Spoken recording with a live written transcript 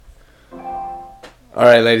All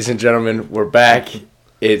right, ladies and gentlemen, we're back.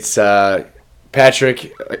 It's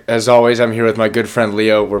Patrick. As always, I'm here with my good friend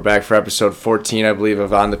Leo. We're back for episode 14, I believe,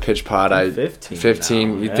 of On the Pitch Pod. 15.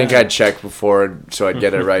 Now, You'd think I'd check before so I'd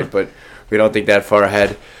get it right, but we don't think that far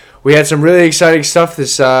ahead. We had some really exciting stuff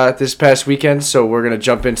this past weekend, so we're going to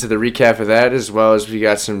jump into the recap of that, as well as we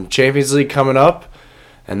got some Champions League coming up,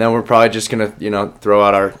 and then we're probably just going to, throw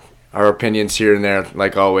out our opinions here and there,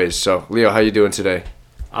 like always. So, Leo, how you doing today?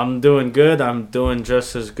 I'm doing good. I'm doing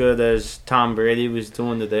just as good as Tom Brady was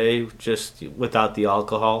doing today, just without the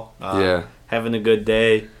alcohol. Having a good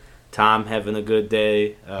day. Tom having a good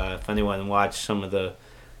day. If anyone watched some of the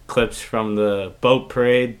clips from the boat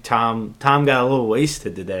parade, Tom got a little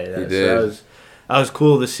wasted today. He did. So that was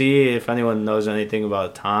cool to see. If anyone knows anything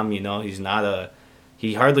about Tom,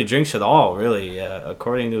 he hardly drinks at all, really.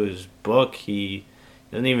 According to his book, he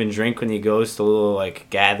doesn't even drink when he goes to little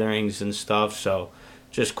gatherings and stuff. So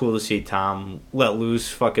just cool to see Tom let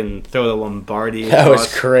loose, fucking throw the Lombardi. That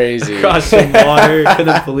was crazy. Across some water.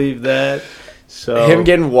 Couldn't believe that. So him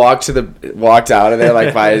getting walked out of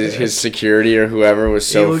there by his security or whoever was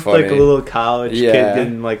so funny. He looked like a little college kid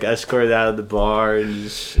getting escorted out of the bar, and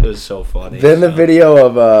it was so funny. Then the video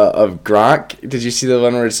of Gronk. Did you see the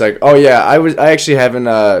one where it's like, oh yeah, I actually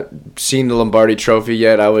haven't seen the Lombardi Trophy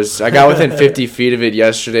yet. I got within 50 feet of it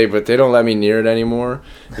yesterday, but they don't let me near it anymore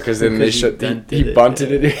because then he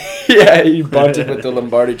bunted it. Yeah, he bunted with the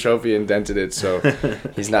Lombardi Trophy and dented it, so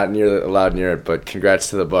he's not allowed near it. But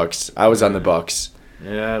congrats to the Bucks. I was on the Bucks.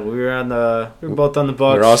 Yeah, we were both on the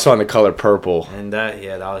Bucks. We were also on the color purple. And that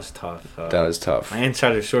was tough. That was tough. My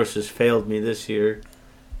insider sources failed me this year.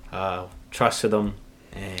 Trusted them.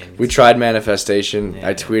 And we tried manifestation. Yeah.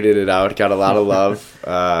 I tweeted it out. Got a lot of love.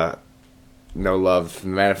 No love.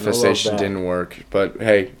 Manifestation didn't work. But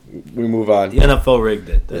hey, we move on. The NFL rigged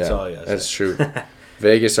it. That's all I got. That's true.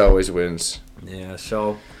 Vegas always wins. Yeah,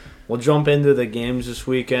 so we'll jump into the games this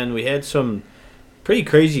weekend. We had some pretty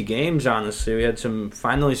crazy games, honestly. We had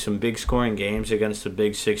finally some big scoring games against the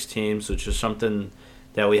Big Six teams, which is something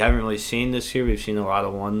that we haven't really seen this year. We've seen a lot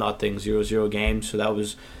of 1-0, 0-0 games, so that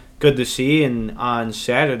was good to see. And on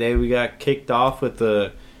Saturday, we got kicked off with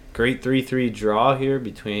a great 3-3 draw here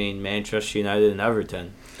between Manchester United and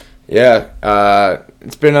Everton. Yeah,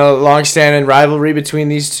 it's been a long-standing rivalry between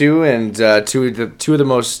these two, and two of the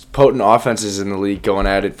most potent offenses in the league going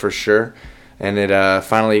at it for sure. And it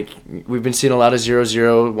finally, we've been seeing a lot of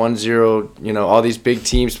 0-0, 1-0, all these big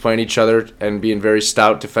teams playing each other and being very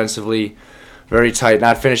stout defensively, very tight,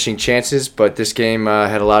 not finishing chances. But this game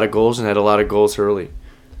had a lot of goals and had a lot of goals early.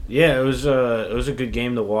 Yeah, it was a good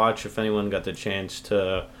game to watch if anyone got the chance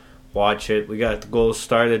to watch it. We got the goals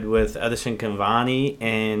started with Edinson Cavani,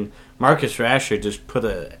 and Marcus Rashford just put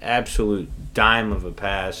an absolute dime of a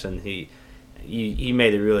pass, and he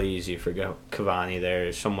made it really easy for Cavani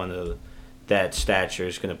there. Someone of that stature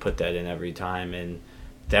is going to put that in every time. And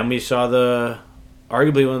then we saw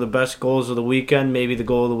arguably one of the best goals of the weekend, maybe the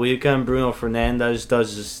goal of the weekend. Bruno Fernandes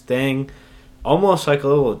does his thing, almost like a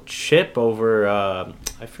little chip over,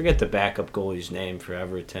 I forget the backup goalie's name for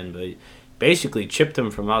Everton, but he basically chipped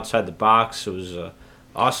him from outside the box. It was an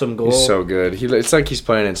awesome goal. He's so good. It's like he's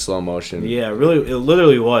playing in slow motion. Yeah, really, it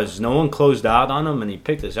literally was. No one closed out on him, and he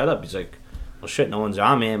picked his head up. He's like, well, shit, no one's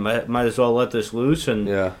on me. Might as well let this loose,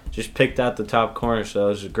 and just picked out the top corner. So it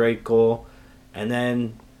was a great goal. And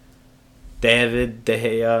then David De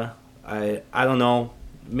Gea, I don't know,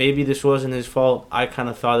 maybe this wasn't his fault. I kind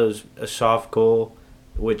of thought it was a soft goal,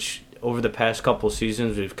 which over the past couple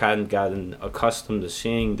seasons we've kind of gotten accustomed to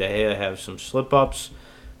seeing De Gea have some slip-ups.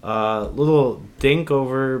 Little dink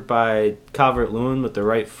over by Calvert-Lewin with the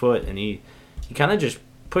right foot, and he kind of just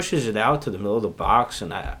pushes it out to the middle of the box,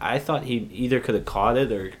 and I thought he either could have caught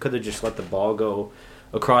it or could have just let the ball go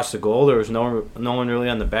across the goal. There was no one really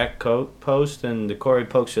on the back post, and Decore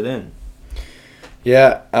pokes it in.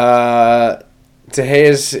 Yeah, De Gea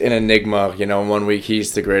is an enigma. 1 week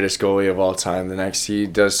he's the greatest goalie of all time. The next he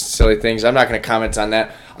does silly things. I'm not going to comment on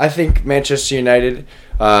that. I think Manchester United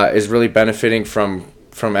is really benefiting from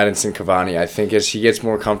Edinson Cavani. I think as he gets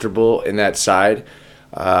more comfortable in that side,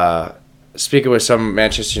 speaking with some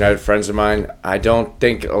Manchester United friends of mine, I don't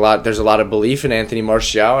think there's a lot of belief in Anthony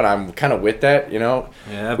Martial, and I'm kind of with that,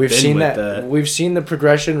 Yeah, we've seen that. We've seen the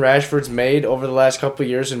progression Rashford's made over the last couple of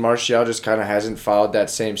years, and Martial just kind of hasn't followed that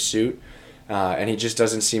same suit, and he just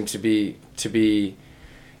doesn't seem to be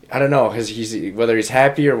I don't know, whether he's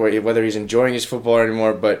happy or whether he's enjoying his football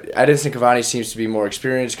anymore, but Edinson Cavani seems to be more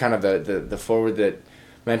experienced, kind of the forward that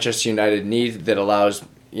Manchester United need, that allows,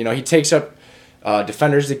 he takes up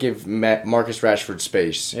defenders that give Marcus Rashford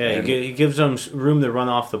space. Yeah, he gives them room to run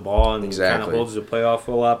off the ball and kind of holds the play off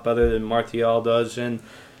a lot better than Martial does. And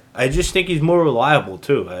I just think he's more reliable,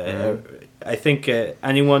 too. I think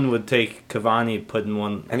anyone would take Cavani putting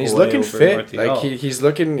one. And he's looking fit. Martial. Like he's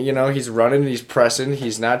looking, he's running, he's pressing.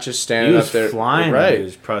 He's not just standing up there. He was flying when he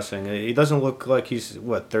was pressing. He doesn't look like he's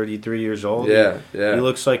 33 years old. Yeah. He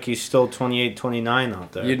looks like he's still 28, 29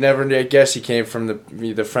 out there. You'd never guess he came from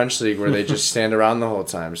the French league where they just stand around the whole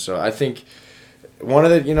time. So I think one of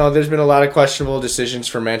the there's been a lot of questionable decisions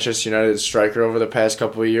for Manchester United's striker over the past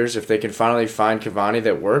couple of years. If they can finally find Cavani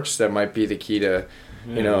that works, that might be the key to.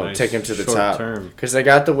 Nice take him to the top. Because they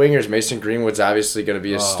got the wingers. Mason Greenwood's obviously going to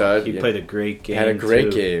be a stud. He played a great game. Had a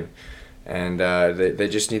great game. And they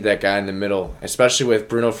just need that guy in the middle, especially with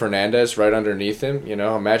Bruno Fernandes right underneath him.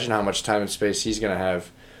 Imagine how much time and space he's going to have.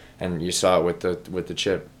 And you saw it with the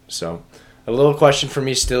chip. So a little question for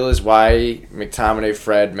me still is why McTominay,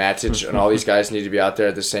 Fred, Matic, and all these guys need to be out there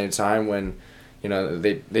at the same time when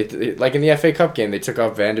they like in the FA Cup game they took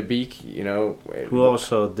off Van de Beek. Who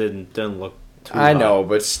also didn't look. I know,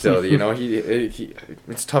 but still, he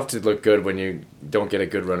it's tough to look good when you don't get a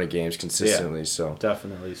good run of games consistently. Yeah, so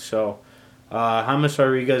definitely. So, James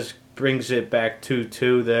Rodriguez brings it back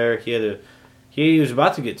 2-2 there. He was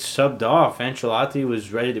about to get subbed off. Ancelotti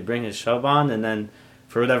was ready to bring his sub on, and then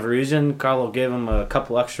for whatever reason, Carlo gave him a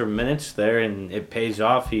couple extra minutes there, and it pays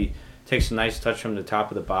off. He takes a nice touch from the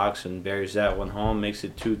top of the box and buries that one home, makes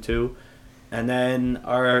it 2-2. And then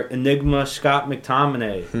our enigma, Scott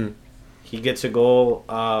McTominay. He gets a goal.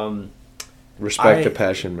 Respect the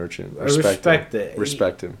passion merchant. Respect it.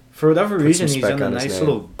 Respect him. For whatever reason, he's on a nice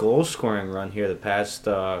little goal-scoring run here the past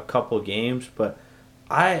couple games. But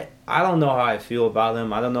I don't know how I feel about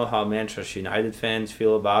him. I don't know how Manchester United fans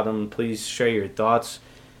feel about him. Please share your thoughts.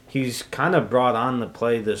 He's kind of brought on to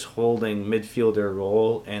play this holding midfielder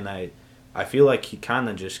role, and I feel like he kind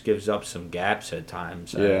of just gives up some gaps at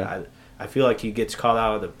times. Yeah. I feel like he gets caught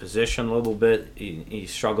out of the position a little bit. He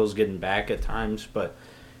struggles getting back at times, but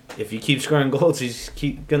if he keeps scoring goals, he's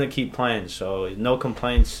gonna keep playing. So no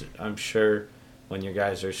complaints, I'm sure, when your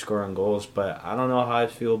guys are scoring goals. But I don't know how I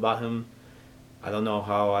feel about him. I don't know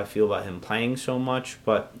how I feel about him playing so much,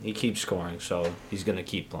 but he keeps scoring, so he's gonna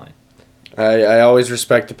keep playing. I always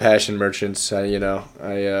respect the passion merchants. They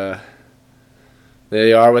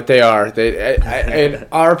are what they are. In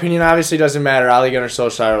our opinion, obviously doesn't matter. Ole Gunnar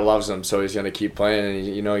Solskjaer loves them, so he's going to keep playing. And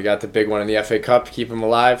he got the big one in the FA Cup to keep him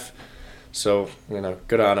alive. So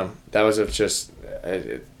good on him. That was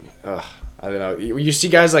I don't know. You see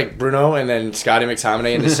guys like Bruno and then Scotty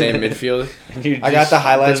McTominay in the same midfield. I got the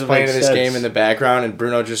highlights playing in this game in the background, and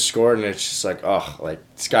Bruno just scored, and it's just like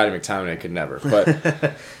Scotty McTominay could never.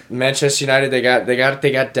 But Manchester United,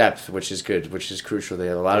 they got depth, which is good, which is crucial. They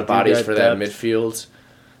have a lot of bodies for that midfield.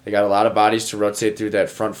 They got a lot of bodies to rotate through that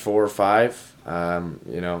front 4 or 5.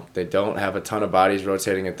 They don't have a ton of bodies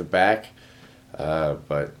rotating at the back,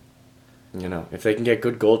 but. If they can get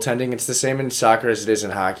good goaltending, it's the same in soccer as it is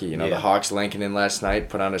in hockey. The Hawks lanking in last night,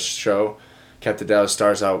 put on a show, kept the Dallas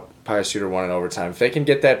Stars out. Pius Suter won in overtime. If they can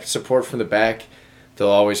get that support from the back, they're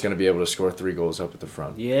always going to be able to score 3 goals up at the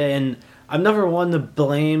front. Yeah, and I've never one to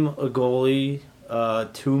blame a goalie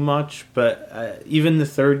too much, but even the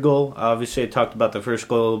third goal, obviously I talked about the first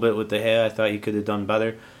goal a little bit with De Gea. I thought he could have done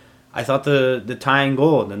better. I thought the tying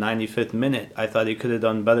goal in the 95th minute, I thought he could have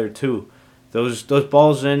done better too. Those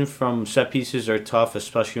balls in from set pieces are tough,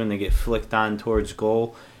 especially when they get flicked on towards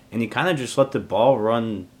goal. And he kind of just let the ball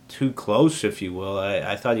run too close, if you will.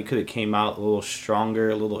 I thought he could have came out a little stronger,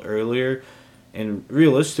 a little earlier. And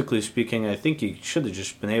realistically speaking, I think he should have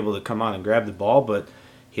just been able to come out and grab the ball. But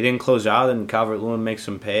he didn't close out, and Calvert-Lewin makes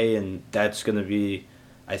him pay. And that's going to be,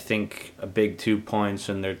 I think, a big 2 points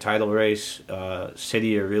in their title race.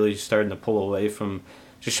 City are really starting to pull away from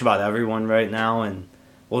just about everyone right now. And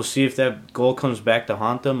we'll see if that goal comes back to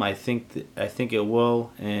haunt them. I think it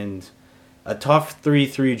will. And a tough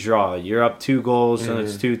 3-3 draw. You're up 2 goals, and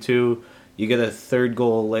it's 2-2. You get a third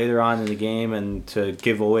goal later on in the game, and to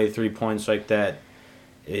give away 3 points like that,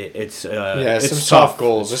 it's some soft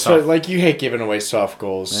goals. It's like you hate giving away soft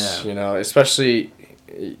goals. Yeah. Especially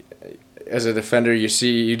as a defender,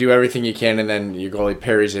 you do everything you can, and then your goalie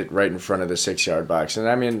parries it right in front of the 6-yard box. And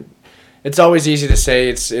I mean, it's always easy to say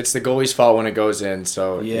it's the goalie's fault when it goes in,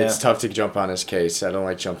 so it's tough to jump on his case. I don't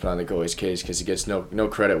like jumping on the goalie's case because he gets no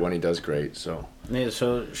credit when he does great. So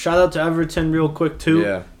shout out to Everton real quick too.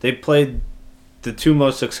 Yeah. They played the 2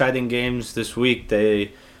 most exciting games this week.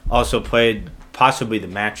 They also played possibly the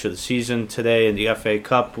match of the season today in the FA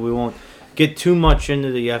Cup. We won't get too much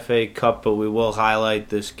into the FA Cup, but we will highlight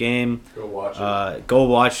this game. Go watch it. Go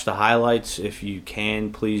watch the highlights if you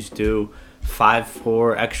can. Please do.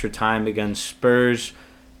 5-4 extra time against Spurs.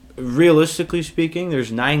 Realistically speaking,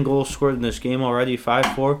 there's 9 goals scored in this game already.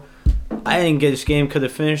 5-4. I think this game could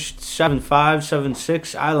have finished 7-5,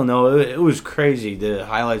 7-6. I don't know. It was crazy, the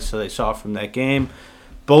highlights that I saw from that game.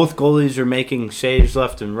 Both goalies are making saves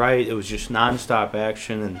left and right. It was just nonstop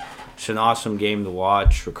action, and it's an awesome game to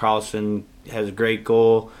watch. Carlson has a great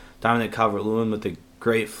goal. Dominic Calvert-Lewin with a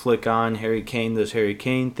great flick on. Harry Kane does Harry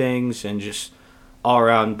Kane things, and just all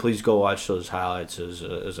around, please go watch those highlights. It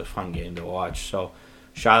was a fun game to watch. So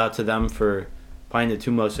shout out to them for playing the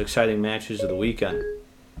 2 most exciting matches of the weekend.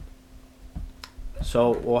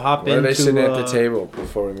 So we'll hop into... Where are they sitting at the table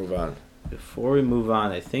before we move on? Before we move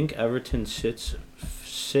on, I think Everton sits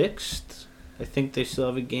 6th. I think they still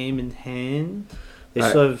have a game in hand. They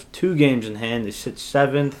still have 2 games in hand. They sit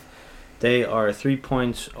 7th. They are 3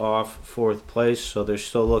 points off 4th place, so they're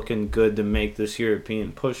still looking good to make this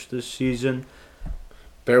European push this season.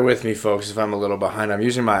 Bear with me, folks, if I'm a little behind. I'm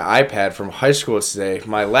using my iPad from high school today.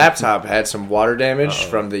 My laptop had some water damage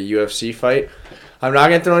from the UFC fight. I'm not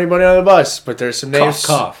gonna throw anybody on the bus, but there's some names.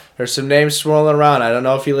 Cough. There's some names swirling around. I don't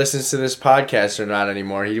know if he listens to this podcast or not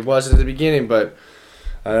anymore. He was at the beginning, but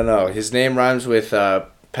I don't know. His name rhymes with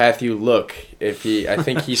Pathu Look. I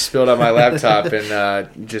think he spilled on my laptop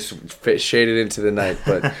and just shaded into the night,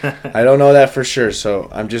 but I don't know that for sure. So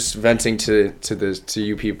I'm just venting to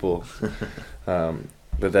you people.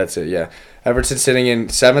 But that's it. Yeah, Everton sitting in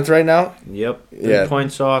 7th right now. Yep. 3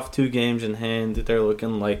 points off, 2 games in hand. They're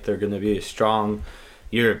looking like they're going to be a strong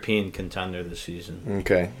European contender this season.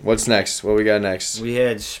 Okay. What's next? What we got next? We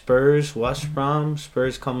had Spurs, West Brom.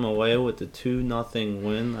 Spurs coming away with the 2-0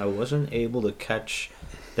 win. I wasn't able to catch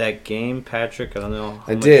that game, Patrick. I don't know.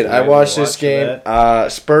 I did. I watched this game.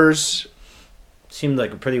 Spurs seemed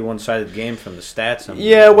like a pretty one-sided game from the stats.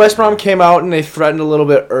 West Brom came out and they threatened a little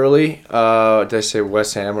bit early. Did I say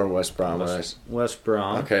West Ham or West Brom? West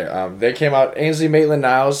Brom. Okay. They came out. Ainsley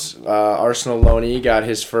Maitland-Niles, Arsenal loanee, got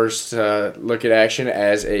his first look at action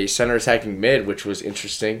as a center attacking mid, which was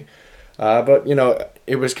interesting. But,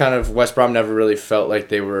 it was kind of West Brom never really felt like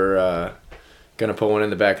they were going to put one in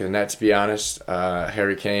the back of the net, to be honest.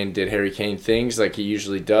 Harry Kane did Harry Kane things like he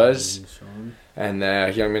usually does. And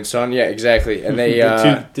Heung-min Son, yeah, exactly. And they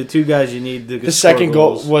the two guys you need. The second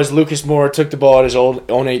goal was Lucas Moura took the ball at his own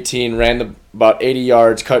 18, ran about 80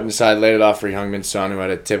 yards, cut inside, laid it off for Heung-min Son, who had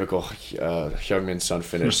a typical Heung-min Son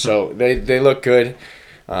finish. So they look good.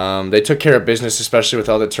 They took care of business, especially with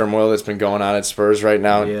all the turmoil that's been going on at Spurs right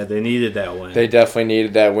now. Yeah, they needed that win. They definitely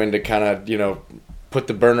needed that win to kind of put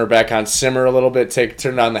the burner back on simmer a little bit,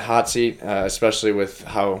 turn on the hot seat, especially with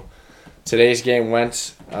how today's game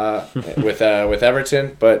went with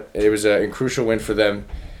Everton, but it was a crucial win for them.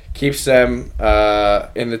 Keeps them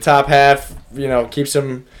in the top half. Keeps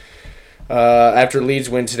them after Leeds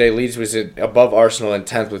win today. Leeds was above Arsenal in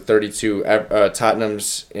 10th with 32.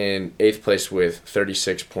 Tottenham's in 8th place with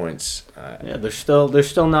 36 points. They're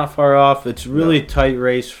still not far off. It's really tight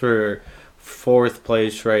race for 4th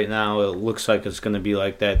place right now. It looks like it's going to be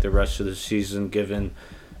like that the rest of the season, given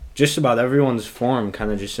just about everyone's form,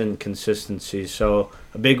 kind of just inconsistency. So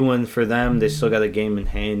a big win for them. They still got a game in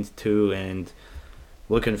hand too, and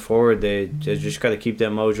looking forward, they just got to keep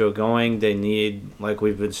that mojo going. They need, like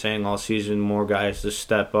we've been saying all season, more guys to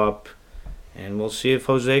step up, and we'll see if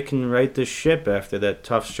Jose can right this ship after that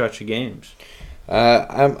tough stretch of games.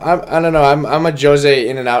 I don't know. I'm a Jose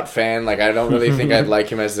in and out fan. Like, I don't really think I'd like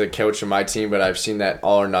him as the coach of my team, but I've seen that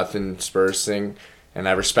all or nothing Spurs thing. And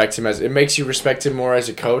I respect him it makes you respect him more as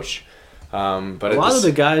a coach. But a lot of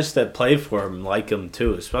the guys that play for him like him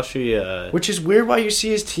too, especially. Which is weird why you see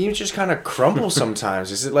his teams just kind of crumble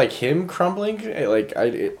sometimes. Is it like him crumbling? Like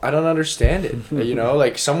I don't understand it.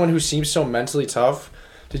 Like someone who seems so mentally tough.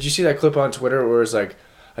 Did you see that clip on Twitter where it's like,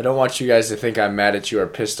 I don't want you guys to think I'm mad at you or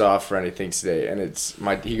pissed off or anything today. And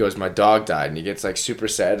he goes, my dog died, and he gets like super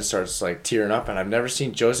sad and starts like tearing up. And I've never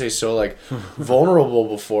seen Jose so like vulnerable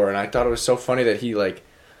before. And I thought it was so funny that he like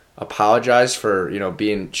apologized for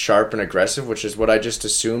being sharp and aggressive, which is what I just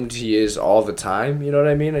assumed he is all the time. You know what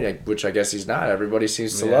I mean? Which I guess he's not. Everybody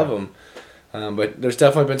seems to love him. But there's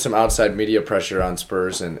definitely been some outside media pressure on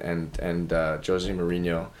Spurs and Jose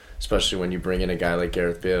Mourinho. Especially when you bring in a guy like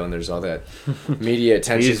Gareth Bale and there's all that media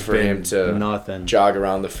attention for him to jog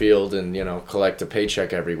around the field and, collect a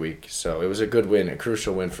paycheck every week. So it was a good win, a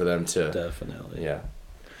crucial win for them to... Definitely. Yeah.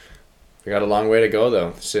 We got a long way to go,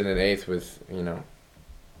 though, sitting in 8th with,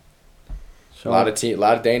 So, a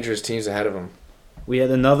lot of dangerous teams ahead of them. We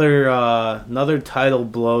had another title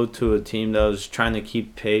blow to a team that was trying to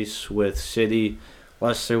keep pace with City.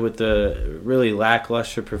 Leicester with the really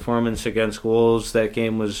lackluster performance against Wolves. That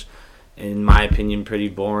game was, in my opinion, pretty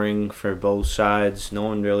boring for both sides. No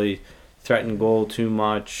one really threatened goal too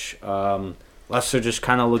much. Leicester just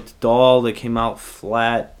kind of looked dull. They came out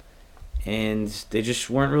flat, and they just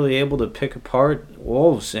weren't really able to pick apart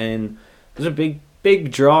Wolves. And it was a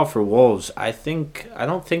big draw for Wolves. I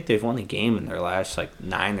don't think they've won a game in their last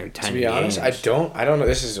 9 or 10 games. To be honest, I don't know.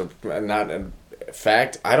 This is not a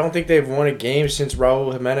fact. I don't think they've won a game since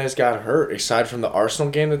Raul Jimenez got hurt, aside from the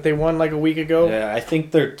Arsenal game that they won a week ago. Yeah, I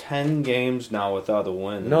think they're 10 games now without a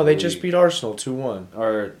win. No, they just beat Arsenal 2-1.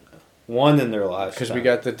 Or one in their last 10. Because we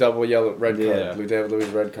got the double red card. David Luiz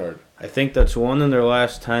red card. I think that's one in their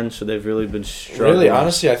last 10, so they've really been struggling. Really,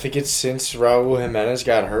 honestly, I think it's since Raul Jimenez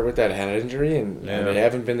got hurt with that head injury, and they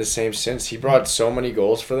haven't been the same since. He brought so many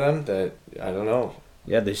goals for them that, I don't know.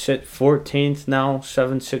 Yeah, they sit 14th now,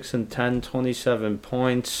 7-6-10, 27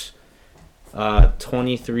 points,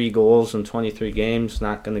 23 goals in 23 games.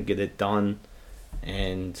 Not gonna get it done,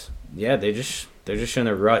 and they're just in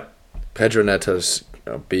a rut. Pedro Neto's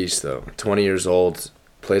a beast though. 20 years old,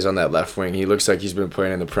 plays on that left wing. He looks like he's been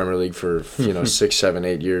playing in the Premier League for 6, 7,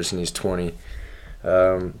 8 years, and he's 20.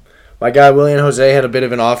 My guy Willian Jose had a bit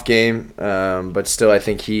of an off game, but still I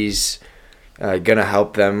think he's gonna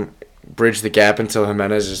help them bridge the gap until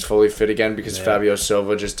Jimenez is fully fit again, because Fabio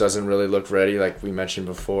Silva just doesn't really look ready, like we mentioned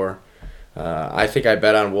before. I think I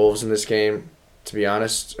bet on Wolves in this game, to be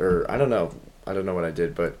honest, or I don't know what I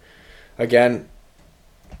did, but again,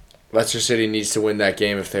 Leicester City needs to win that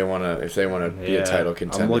game if they want to be a title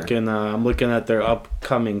contender. I'm looking at their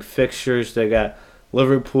upcoming fixtures. They got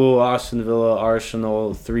Liverpool, Aston Villa,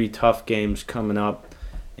 Arsenal, 3 tough games coming up,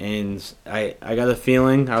 and I got a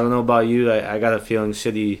feeling. I don't know about you. I got a feeling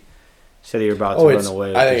City are about to run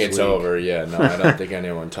away. I think it's over. Yeah, no, I don't think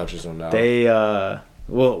anyone touches them now.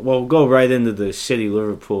 We'll go right into the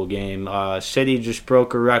City-Liverpool game. City just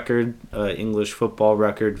broke a record, English football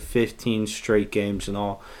record, 15 straight games in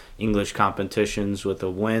all English competitions with a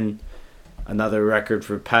win. Another record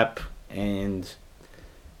for Pep, and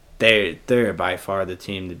they're by far the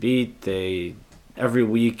team to beat. They every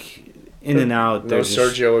week in and out. No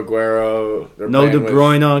Sergio Aguero. No De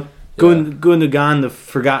Bruyne. Gundogan, the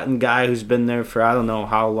forgotten guy who's been there for I don't know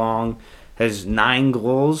how long, has 9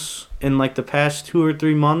 goals in the past 2 or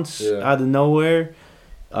 3 months out of nowhere.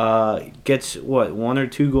 Gets 1 or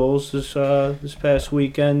 2 goals this past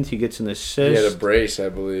weekend. He gets an assist. He had a brace, I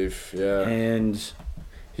believe. Yeah. And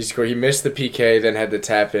he scored. He missed the PK, then had the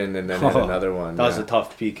tap in, and then had another one. That was a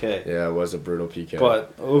tough PK. Yeah, it was a brutal PK.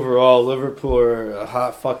 But overall, Liverpool are a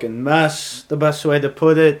hot fucking mess. The best way to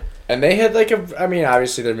put it. And they had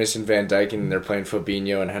obviously they're missing Van Dijk and they're playing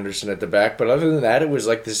Fabinho and Henderson at the back. But other than that, it was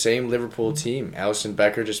the same Liverpool team. Alisson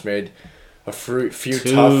Becker just made a few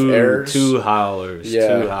tough errors. 2 howlers.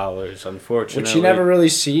 Yeah. 2 howlers, unfortunately. Which you never really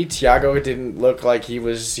see. Thiago didn't look like he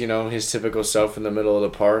was, his typical self in the middle of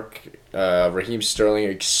the park. Raheem Sterling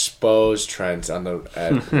exposed Trent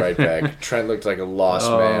at right back. Trent looked like a lost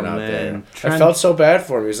man out there. I felt so bad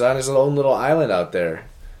for him. He was on his own little island out there.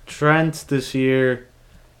 Trent this year...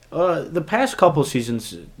 the past couple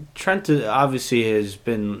seasons, Trent obviously has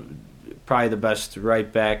been probably the best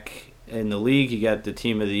right back in the league. He got the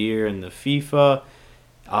team of the year in the FIFA.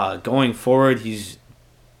 Going forward, he's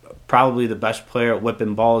probably the best player at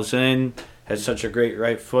whipping balls in. Has such a great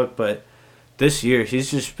right foot, but this year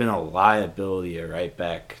he's just been a liability at right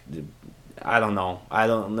back. I don't know. I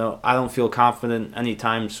don't feel confident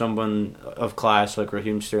anytime someone of class like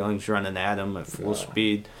Raheem Sterling's running at him at full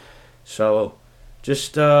speed. So.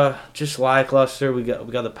 Just lackluster. We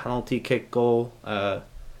got a penalty kick goal. But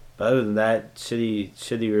other than that, City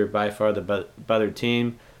were by far the better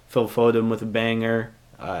team. Phil Foden with a banger.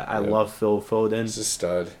 I love Phil Foden. He's a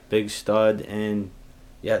stud. Big stud, and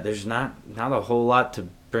there's not a whole lot to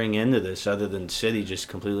bring into this other than City just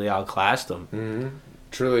completely outclassed them. Mm-hmm.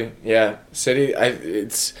 Truly, yeah. City.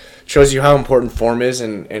 It shows you how important form is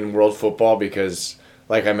in world football because.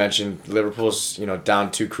 Like I mentioned, Liverpool's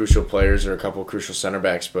down 2 crucial players or a couple crucial center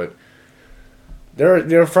backs, but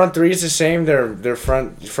their front 3 is the same. Their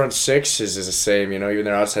front 6 is the same. Even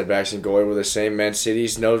their outside backs and goalie were the same. Man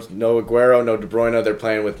City's no Aguero, no De Bruyne. They're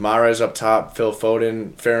playing with Mahrez up top, Phil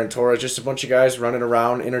Foden, Ferran Torres, just a bunch of guys running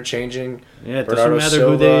around, interchanging. Yeah, it doesn't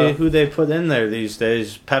matter who they put in there these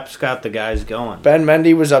days. Pep's got the guys going. Ben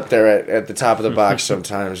Mendy was up there at the top of the box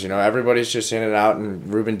sometimes. Everybody's just in and out,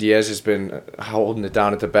 and Ruben Diaz has been holding it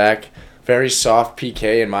down at the back. Very soft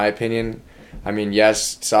PK, in my opinion. I mean,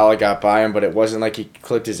 yes, Salah got by him, but it wasn't like he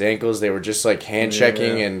clipped his ankles. They were just hand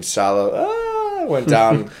checking, and Salah, went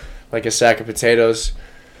down like a sack of potatoes.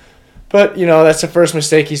 But, that's the first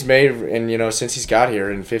mistake he's made, and, since he's got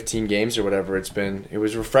here in 15 games or whatever it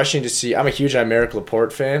was refreshing to see. I'm a huge Aymeric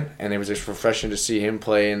Laporte fan, and it was just refreshing to see him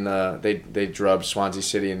play in they drubbed Swansea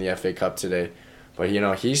City in the FA Cup today. But,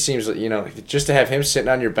 he seems, just to have him sitting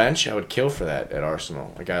on your bench, I would kill for that at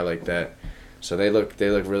Arsenal, a guy like that. So they look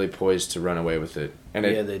really poised to run away with it. And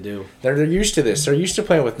they do. They're used to this. They're used to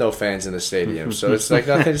playing with no fans in the stadium. So it's like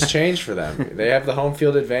nothing's changed for them. They have the home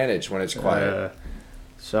field advantage when it's quiet.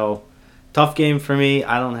 So, tough game for me.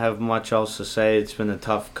 I don't have much else to say. It's been a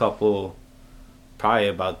tough couple, probably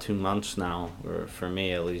about 2 months now, or for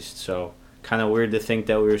me at least. So, kind of weird to think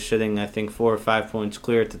that we were sitting, I think, 4 or 5 points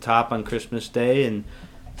clear at the top on Christmas Day and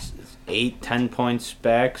 8-10 points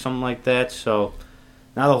back, something like that. So,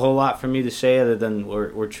 not a whole lot for me to say other than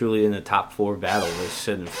we're truly in the top 4 battle. We're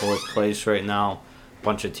sitting in 4th place right now. A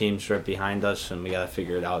bunch of teams right behind us, and we got to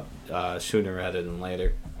figure it out sooner rather than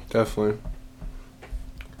later. Definitely.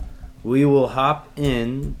 We will hop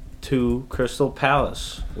in to Crystal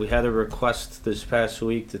Palace. We had a request this past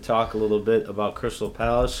week to talk a little bit about Crystal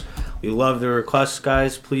Palace. We love the requests,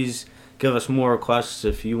 guys. Please give us more requests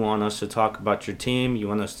if you want us to talk about your team, you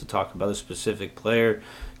want us to talk about a specific player,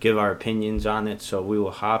 give our opinions on it. So we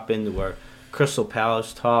will hop into our Crystal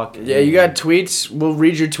Palace talk. Yeah, you got tweets. We'll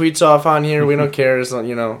read your tweets off on here. We don't care. It's,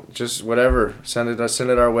 just whatever. Send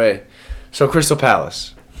it our way. So Crystal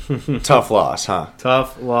Palace. Tough loss, huh?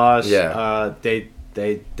 Tough loss. Yeah. They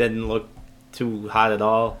didn't look too hot at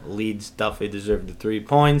all. Leeds definitely deserved the 3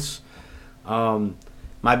 points.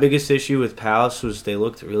 My biggest issue with Palace was they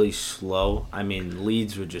looked really slow. I mean,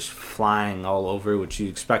 Leeds were just flying all over, which you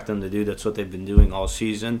expect them to do. That's what they've been doing all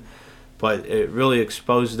season. But it really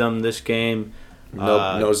exposed them this game.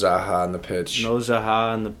 No Zaha on the pitch. No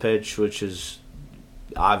Zaha on the pitch, which is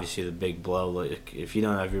obviously the big blow. Like, if you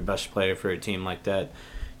don't have your best player for a team like that,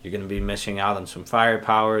 you're going to be missing out on some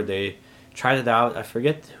firepower. They tried it out. I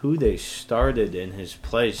forget who they started in his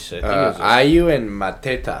place. I think it was Ayew and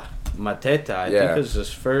Mateta. I think it was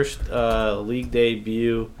his first league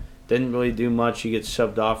debut. Didn't really do much. He gets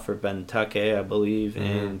subbed off for Benteke, I believe. Mm-hmm.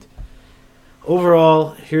 And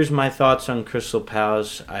overall, here's my thoughts on Crystal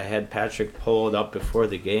Palace. I had Patrick pull it up before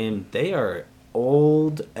the game. They are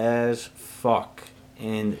old as fuck.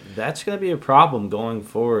 And that's going to be a problem going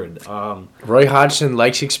forward. Roy Hodgson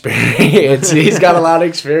likes experience. He's got a lot of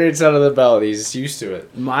experience under the belt. He's used to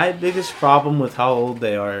it. My biggest problem with how old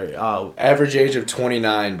they are... average age of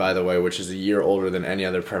 29, by the way, which is a year older than any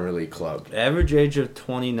other Premier League club. Average age of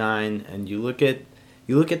 29, and you look at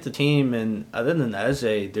the team, and other than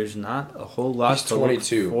Eze, there's not a whole lot to look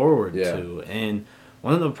forward to. And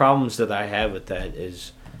one of the problems that I have with that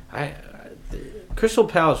is... Crystal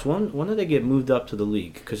Palace, when did they get moved up to the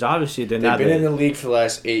league? Because obviously they've been in the league for the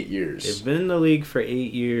last 8 years. They've been in the league for 8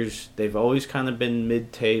 years. They've always kind of been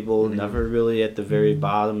mid-table, never really at the very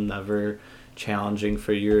bottom, never challenging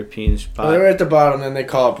for a European spot. Well, they're at the bottom, and they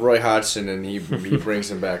call up Roy Hodgson, and he brings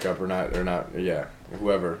them back up or not,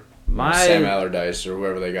 whoever. Sam Allardyce or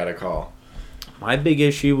whoever they got to call. My big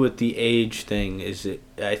issue with the age thing is that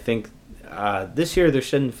I think this year they're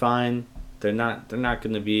sitting fine. They're not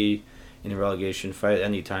going to be in a relegation fight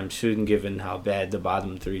anytime soon, given how bad the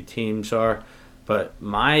bottom 3 teams are. But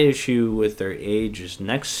my issue with their age is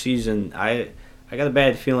next season, I got a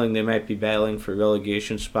bad feeling they might be battling for a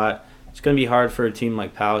relegation spot. It's going to be hard for a team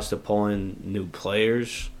like Palace to pull in new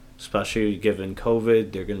players, especially given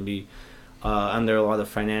COVID. They're going to be under a lot of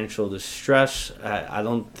financial distress. I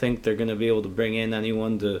don't think they're going to be able to bring in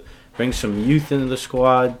anyone to bring some youth into the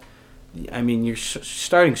squad. I mean, your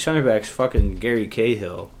starting center back's fucking Gary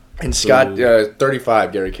Cahill. And Scott,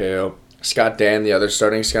 35, Gary Cahill. Scott Dan, the other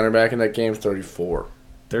starting center back in that game, 34.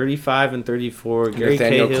 35 and 34. Gary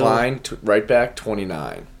Nathaniel Cahill, Klein, right back,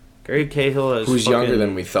 29. Gary Cahill is who's younger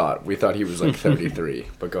than we thought. We thought he was like 33.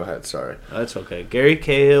 But go ahead, sorry. That's okay. Gary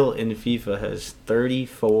Cahill in FIFA has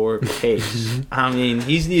 34 pace. I mean,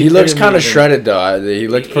 he looks kind of shredded, though. He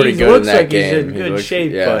looked pretty good in that game. He's in good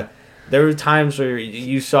shape, but there were times where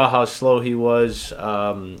you saw how slow he was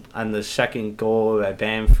on the second goal at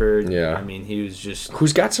Bamford. Yeah. I mean, he was just...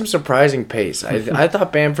 Who's got some surprising pace. I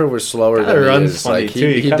thought Bamford was slower than he runs is. Funny like, too.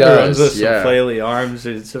 He does. Runs with some flaily arms.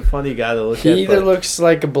 It's a funny guy to look at. He either looks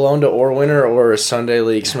like a blown-to-or winner or a Sunday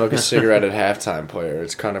League smoke a cigarette at halftime player.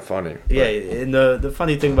 It's kind of funny. Yeah, and the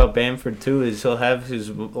funny thing about Bamford, too, is he'll have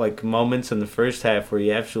his moments in the first half where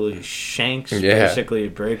he absolutely shanks basically a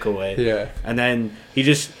breakaway. Yeah. And then he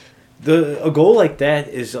just... A goal like that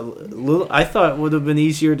is a little. I thought would have been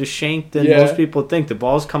easier to shank than most people think. The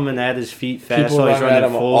ball's coming at his feet fast, so he's running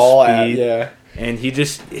full speed. And he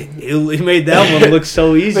made that one look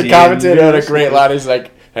so easy. The commentator had a great line. He's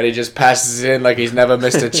like, and he just passes it in like he's never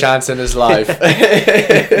missed a chance in his life.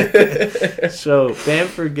 So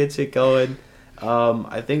Bamford gets it going.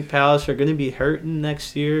 I think Palace are going to be hurting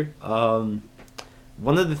next year.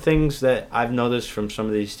 One of the things that I've noticed from some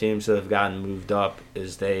of these teams that have gotten moved up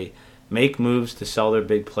is they make moves to sell their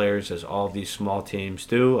big players, as all these small teams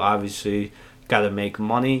do. Obviously, got to make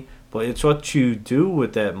money, but it's what you do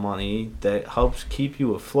with that money that helps keep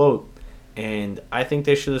you afloat. And I think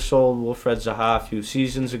they should have sold Wilfred Zaha a few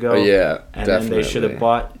seasons ago. Yeah, and definitely. then they should have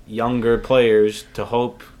bought younger players to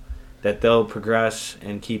hope that they'll progress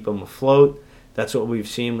and keep them afloat. That's what we've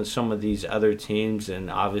seen with some of these other teams, and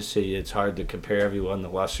obviously it's hard to compare everyone to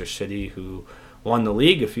Leicester City, who won the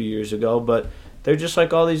league a few years ago, but they're just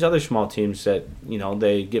like all these other small teams that,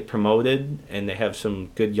 they get promoted and they have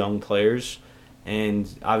some good young players. And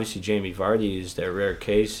obviously Jamie Vardy is their rare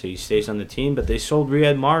case. He stays on the team, but they sold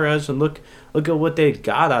Riyad Mahrez, and look at what they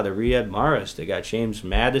got out of Riyad Mahrez. They got James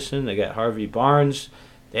Maddison, they got Harvey Barnes.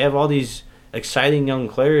 They have all these exciting young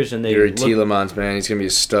players, and Yuri Tielemans, man, he's gonna be a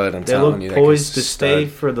stud. I'm telling you, they look poised to stay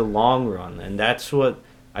for the long run, and that's what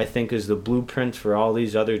I think is the blueprint for all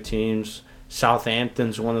these other teams.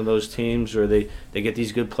 Southampton's one of those teams where they get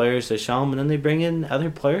these good players, they sell them, and then they bring in other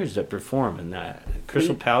players that perform. And that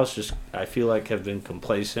Crystal Palace just, I feel like, have been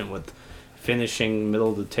complacent with finishing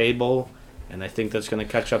middle of the table, and I think that's going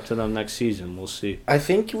to catch up to them next season. We'll see. I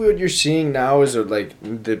think what you're seeing now is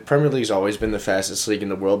the Premier League's always been the fastest league in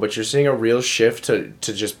the world, but you're seeing a real shift to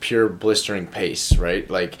just pure blistering pace, right?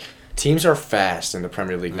 Like, teams are fast in the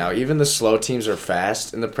Premier League now. Even the slow teams are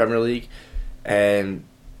fast in the Premier League, and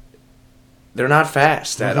they're not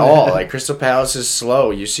fast at all. Like, Crystal Palace is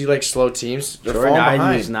slow. You see, slow teams, they're falling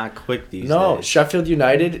behind. is not quick these days. No, Sheffield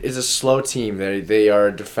United is a slow team. They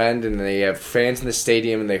are defend, and they have fans in the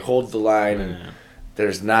stadium, and they hold the line, and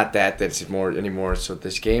there's not that's more anymore. So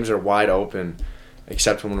these games are wide open,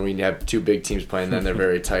 except when we have two big teams playing, then they're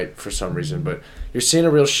very tight for some reason. But you're seeing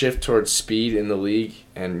a real shift towards speed in the league,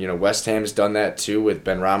 and West Ham's done that too with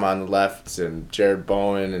Benrahma on the left and Jared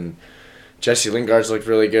Bowen, and Jesse Lingard's looked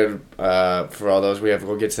really good for all those.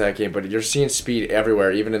 We'll get to that game. But you're seeing speed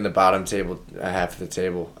everywhere, even in the bottom table, half of the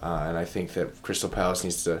table. And I think that Crystal Palace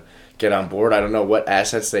needs to get on board. I don't know what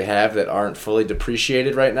assets they have that aren't fully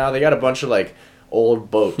depreciated right now. They got a bunch of, old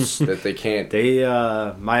boats that they can't.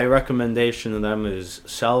 My recommendation to them is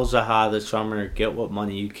sell Zaha this summer, get what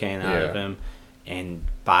money you can out of him, and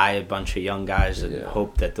buy a bunch of young guys and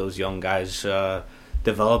hope that those young guys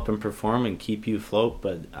develop and perform and keep you afloat.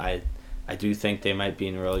 But I do think they might be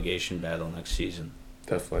in a relegation battle next season.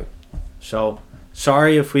 Definitely. So,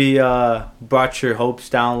 sorry if we brought your hopes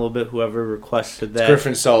down a little bit, whoever requested that. It's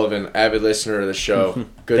Griffin Sullivan, avid listener of the show.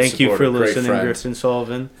 Good Thank you for listening, friend. Griffin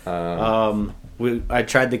Sullivan. I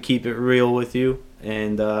tried to keep it real with you,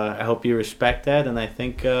 and I hope you respect that. And I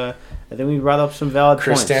think we brought up some valid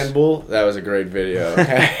points. Istanbul, that was a great video.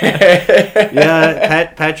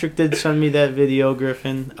 Yeah, Patrick did send me that video,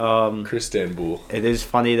 Griffin. Istanbul. It is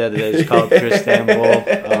funny that it is called Istanbul.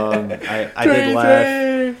 I did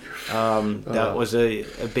laugh. That was a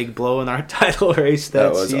big blow in our title race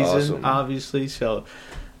that season, awesome. Obviously. So,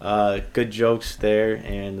 good jokes there,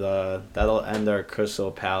 and that'll end our Crystal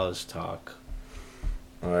Palace talk.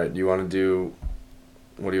 All right, what do you want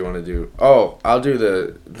to do? Oh, I'll do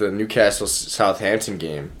the Newcastle Southampton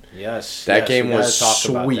game. Yes. That game was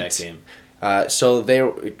sweet. About that game. So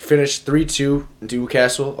they finished 3-2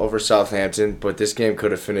 Newcastle over Southampton, but this game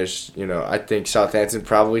could have finished, I think Southampton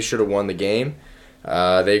probably should have won the game.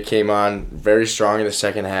 They came on very strong in the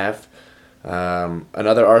second half.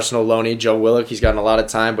 Another Arsenal loanee, Joe Willock, he's gotten a lot of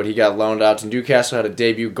time, but he got loaned out to Newcastle, had a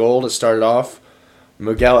debut goal to start it off.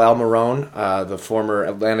 Miguel Almiron, the former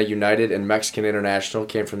Atlanta United and Mexican international,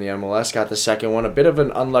 came from the MLS, got the second one. A bit of an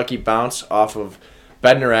unlucky bounce off of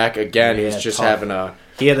Bednarak. Again, he's just tough. Having a...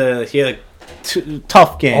 He had a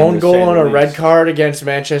tough game. Own goal and a red card against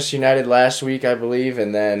Manchester United last week, I believe,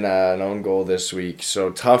 and then an own goal this week. So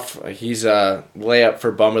tough. He's a layup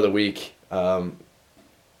for bum of the week.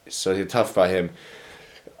 So tough by him.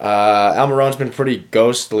 Almiron's been pretty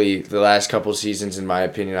ghostly the last couple seasons, in my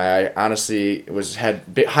opinion. I honestly had a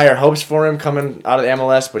bit higher hopes for him coming out of the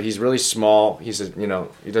MLS, but he's really small. He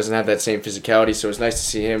doesn't have that same physicality, so it's nice to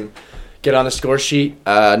see him get on the score sheet.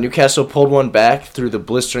 Newcastle pulled one back through the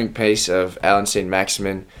blistering pace of Alan St.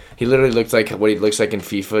 Maximin. He literally looked like what he looks like in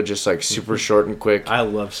FIFA, just super short and quick. I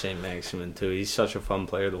love St. Maximin too. He's such a fun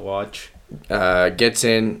player to watch. Gets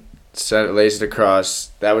in. Lays it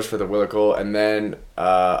across. That was for the Willock goal. And then,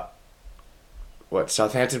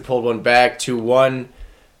 Southampton pulled one back, 2-1.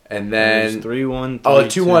 And then 3-1.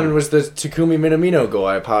 2-1 was the Takumi Minamino goal.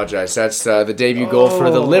 I apologize. That's the debut goal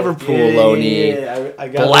for the Liverpool loanee. I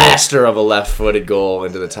blaster of a left-footed goal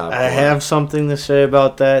into the top. I have something to say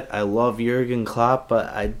about that. I love Jurgen Klopp, but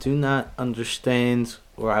I do not understand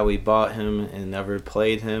why we bought him and never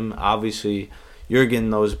played him. Obviously, Jurgen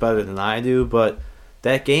knows better than I do, but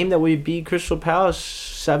that game that we beat Crystal Palace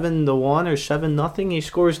 7-1 or 7-0, he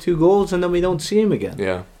scores 2 goals and then we don't see him again.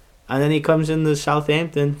 Yeah. And then he comes into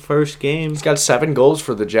Southampton first game. He's got 7 goals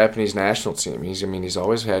for the Japanese national team. He's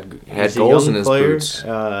always had goals in his boots.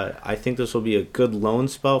 I think this will be a good loan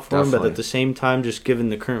spell for him, but at the same time, just given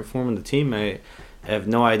the current form of the team, I have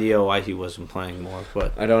no idea why he wasn't playing more.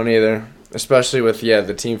 But I don't either, especially with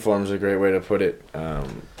the team form is a great way to put it.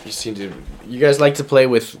 You guys like to play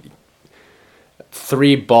with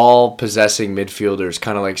 3 ball possessing midfielders,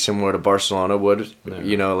 kind of like similar to Barcelona would.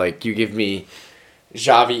 Yeah. Like you give me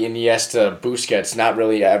Xavi, Iniesta, Busquets, not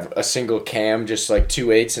really a single cam, just like 2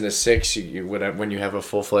 8s and a 6 when you have a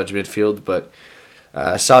full-fledged midfield. But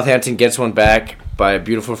Southampton gets one back by a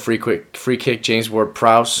beautiful free kick, James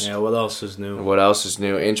Ward-Prowse. Yeah, what else is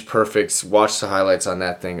new? Inch perfect. Watch the highlights on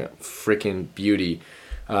that thing. Freaking beauty.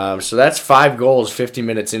 So that's 5 goals 50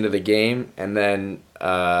 minutes into the game. And then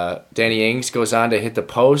Danny Ings goes on to hit the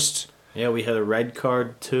post. Yeah, we had a red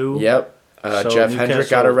card too. Yep. Jeff Hendrick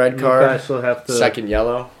got a red card. Newcastle have to second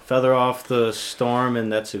yellow. Feather off the storm,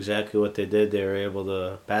 and that's exactly what they did. They were able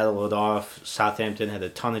to battle it off. Southampton had a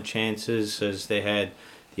ton of chances as they had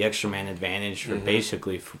the extra man advantage for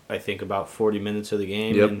basically, I think, about 40 minutes of the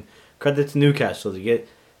game. Yep. And credit to Newcastle to get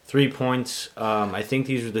 3 points. I think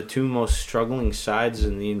these are the 2 most struggling sides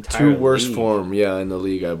in the entire league. 2 worst form, in the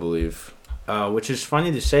league, I believe. Which is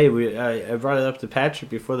funny to say. I brought it up to Patrick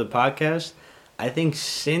before the podcast. I think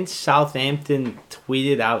since Southampton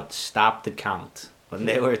tweeted out "Stop the count" when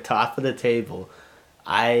they were top of the table,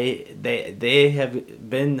 they have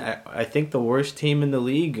been, I think, the worst team in the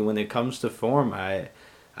league when it comes to form. I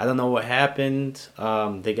don't know what happened.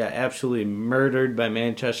 They got absolutely murdered by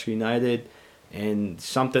Manchester United, and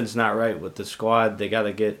something's not right with the squad. They got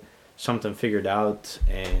to get something figured out,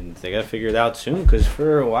 and they got to figure it out soon. Because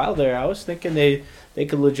for a while there, I was thinking they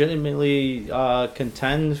could legitimately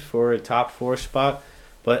contend for a top 4 spot.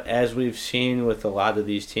 But as we've seen with a lot of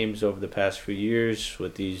these teams over the past few years,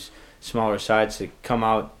 with these smaller sides that come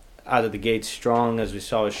out of the gate strong, as we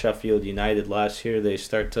saw with Sheffield United last year, they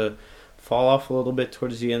start to fall off a little bit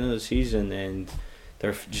towards the end of the season, and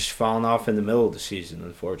they're just falling off in the middle of the season,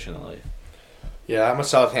 unfortunately. Yeah, I'm a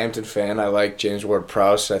Southampton fan. I like James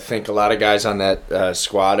Ward-Prowse. I think a lot of guys on that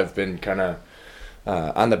squad have been kind of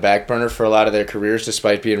on the back burner for a lot of their careers,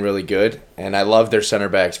 despite being really good. And I love their center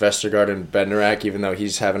backs, Vestergaard and Bednarak, even though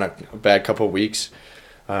he's having a bad couple of weeks.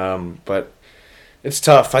 But it's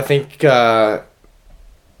tough. I think Hassan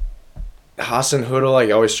Hudl,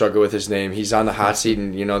 I always struggle with his name. He's on the hot seat,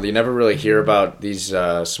 and you never really hear about these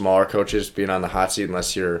smaller coaches being on the hot seat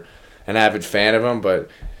unless you're an avid fan of them. But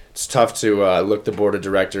it's tough to look the board of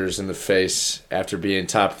directors in the face after being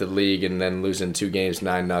top of the league and then losing 2 games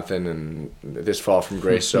 9-0 and this fall from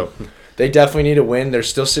grace. So they definitely need a win. They're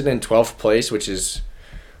still sitting in 12th place, which is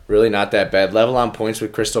really not that bad. Level on points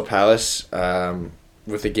with Crystal Palace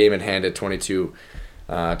with the game in hand at 29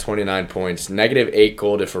 points. -8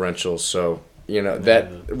 goal differential. So, that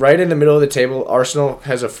right in the middle of the table, Arsenal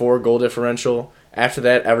has a 4 goal differential. After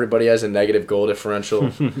that, everybody has a negative goal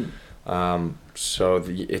differential. So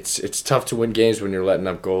it's tough to win games when you're letting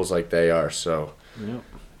up goals like they are. So,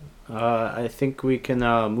 I think we can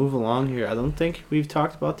move along here. I don't think we've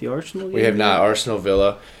talked about the Arsenal game. We have not. Arsenal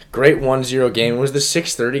Villa, great 1-0 game. It was the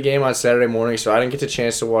 6:30 game on Saturday morning, so I didn't get the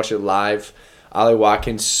chance to watch it live. Ollie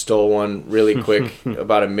Watkins stole one really quick,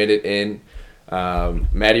 about a minute in.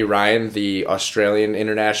 Matty Ryan, the Australian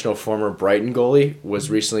international former Brighton goalie, was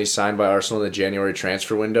recently signed by Arsenal in the January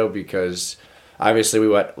transfer window because obviously we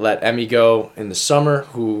let Emmy go in the summer,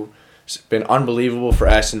 who's been unbelievable for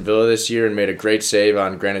Aston Villa this year and made a great save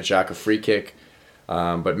on Granit Xhaka free kick.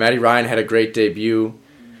 But Matty Ryan had a great debut,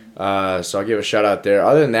 so I'll give a shout out there.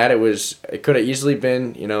 Other than that, it could have easily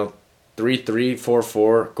been 3-3,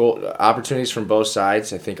 4-4 goal opportunities from both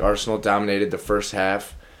sides. I think Arsenal dominated the first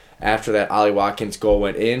half. After that, Ollie Watkins' goal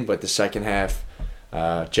went in, but the second half,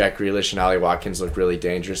 Jack Grealish and Ollie Watkins looked really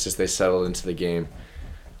dangerous as they settled into the game.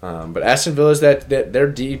 But Aston Villa is that they're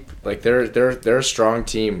deep, like they're a strong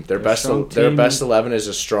team. Their best 11 is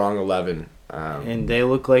a strong 11, and they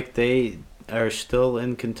look like they are still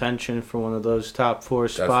in contention for one of those top 4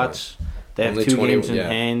 spots. They have only 2 games in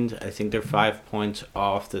hand. I think they're 5 points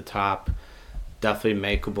off the top definitely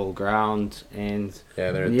makeable ground. And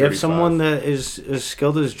when you have someone that is as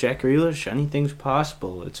skilled as Jack Grealish, anything's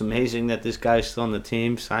possible. It's amazing that this guy's still on the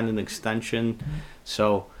team, signed an extension.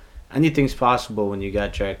 So anything's possible when you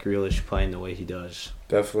got Jack Grealish playing the way he does.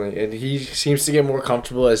 Definitely. And he seems to get more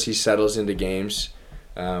comfortable as he settles into games.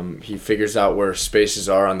 He figures out where spaces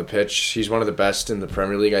are on the pitch. He's one of the best in the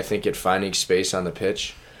Premier League, I think, at finding space on the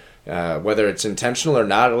pitch. Whether it's intentional or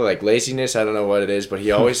not, like laziness, I don't know what it is, but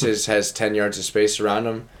he always has 10 yards of space around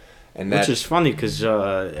him. Which is funny because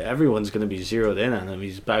everyone's going to be zeroed in on him.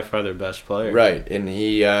 He's by far their best player. Right, and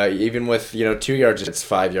he, even with 2 yards, it's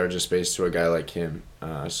 5 yards of space to a guy like him.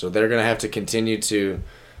 So they're going to have to continue to,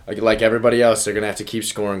 like everybody else, they're going to have to keep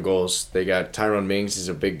scoring goals. They got Tyrone Mings is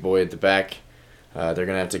a big boy at the back. They're going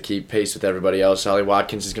to have to keep pace with everybody else. Ollie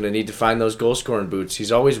Watkins is going to need to find those goal-scoring boots.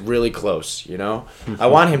 He's always really close, I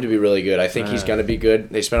want him to be really good. I think he's going to be good.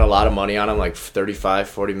 They spent a lot of money on him, like 35,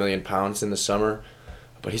 40 million pounds in the summer.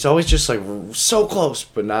 But he's always just, so close,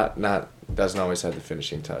 but not doesn't always have the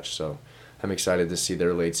finishing touch. So I'm excited to see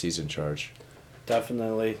their late-season charge.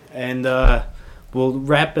 Definitely. And we'll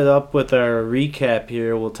wrap it up with our recap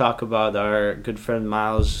here. We'll talk about our good friend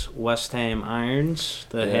Miles' West Ham Irons,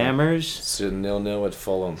 the Hammers. It's a 0-0 with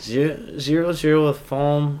Fulham. 0-0 with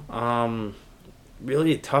Fulham.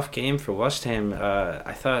 Really a tough game for West Ham.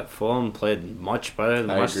 I thought Fulham played much better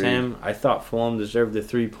than West Ham. I thought Fulham deserved the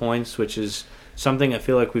 3 points, which is something I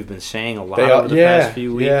feel like we've been saying a lot over the past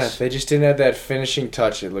few weeks. Yeah, they just didn't have that finishing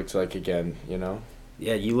touch, it looked like, again,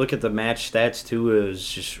 Yeah, you look at the match stats, too. It was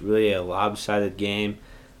just really a lopsided game.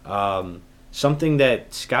 Something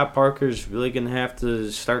that Scott Parker's really going to have to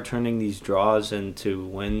start turning these draws into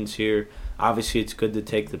wins here. Obviously, it's good to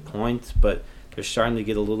take the points, but they're starting to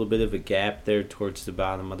get a little bit of a gap there towards the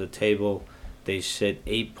bottom of the table. They sit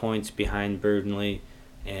 8 points behind Burnley.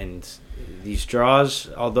 And these draws,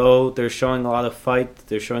 although they're showing a lot of fight,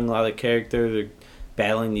 they're showing a lot of character, they're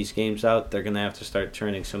battling these games out, they're going to have to start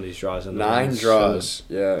turning some of these draws into 9 draws,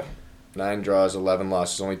 yeah. 9 draws, 11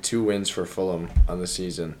 losses, only 2 wins for Fulham on the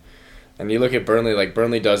season. And you look at Burnley,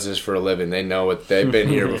 Burnley does this for a living. They know it. They've been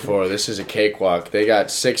here before. This is a cakewalk. They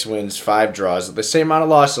got 6 wins, 5 draws. The same amount of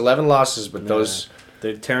losses, 11 losses, but those...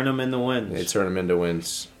 They turn them into wins. They turn them into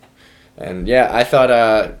wins. And, I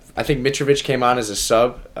think Mitrovic came on as a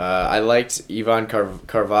sub. I liked Ivan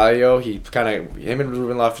Carvalho. Him and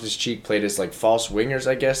Ruben Loftus-Cheek played as, false wingers,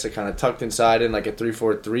 I guess. They kind of tucked inside in, a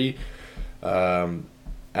 3-4-3. And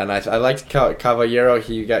I liked Caballero.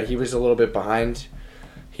 He was a little bit behind.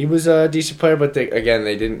 He was a decent player, but they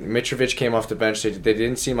didn't. Mitrovic came off the bench. They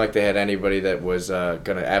didn't seem like they had anybody that was going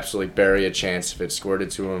to absolutely bury a chance if it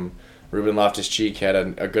squirted to him. Ruben Loftus-Cheek had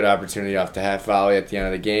a good opportunity off the half volley at the end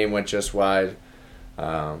of the game, went just wide.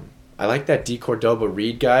 I like that D. Cordoba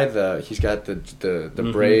Reed guy. He's got the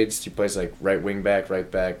braids. He plays right wing back,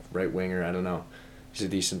 right winger. I don't know. He's a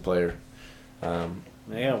decent player.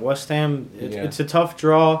 West Ham. It's a tough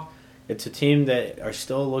draw. It's a team that are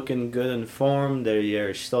still looking good in form. They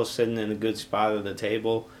are still sitting in a good spot at the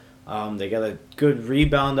table. They got a good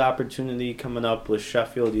rebound opportunity coming up with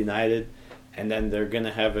Sheffield United. And then they're going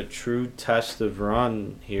to have a true test of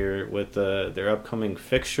run here with their upcoming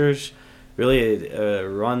fixtures. Really a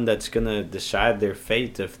run that's going to decide their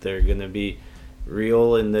fate if they're going to be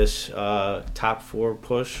real in this top 4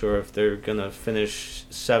 push or if they're going to finish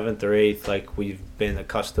 7th or 8th like we've been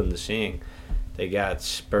accustomed to seeing. They got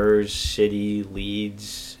Spurs, City,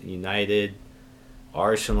 Leeds, United,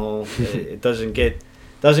 Arsenal. It doesn't get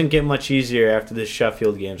much easier after this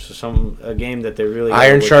Sheffield game. So a game that they're really...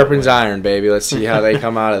 Iron sharpens iron, baby. Let's see how they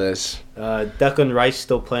come out of this. Declan Rice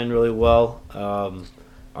still playing really well.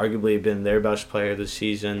 Arguably been their best player this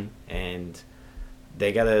season. And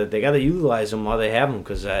they gotta utilize him while they have him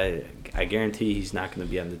because I guarantee he's not going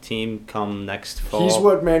to be on the team come next fall. He's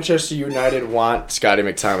what Manchester United want Scotty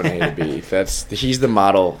McTominay to be. He's the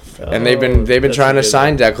model. And they've been trying to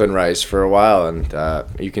sign Declan Rice for a while, and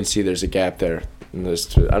you can see there's a gap there.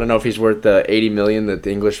 I don't know if he's worth the $80 million that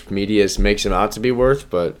the English media makes him out to be worth,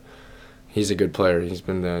 but he's a good player. He's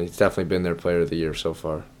definitely been their player of the year so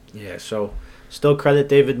far. Yeah, so still credit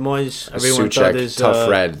David Moyes. Everyone thought his tough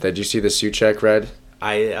red. Did you see the Souček red?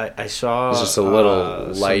 I saw. It's just a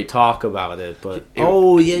little light talk about it, but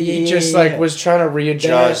he just was trying to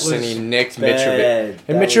readjust and he nicked Mitrovic.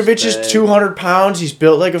 And Mitrovic is 200 pounds. He's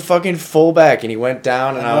built like a fucking fullback, and he went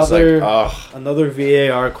down, and I was like, oh. Another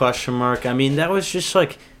VAR question mark. I mean, that was just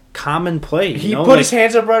common play. He put his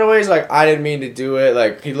hands up right away. He's like, I didn't mean to do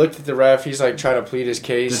it. He looked at the ref. He's trying to plead his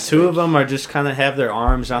case. The two of them are just kind of have their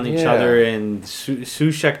arms on each other, and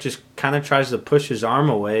Souček just kind of tries to push his arm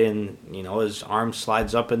away, and his arm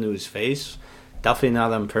slides up into his face. Definitely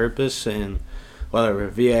not on purpose. And whatever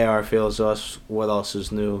VAR fails us, what else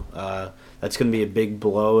is new? That's going to be a big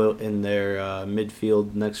blow in their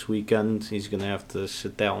midfield next weekend. He's going to have to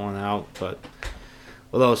sit that one out. But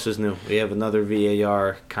what else is new? We have another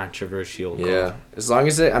VAR controversial call. Yeah, as long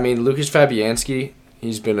as Lucas Fabianski,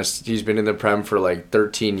 he's been in the Prem for like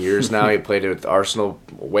 13 years now. He played it with Arsenal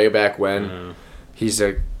way back when. He's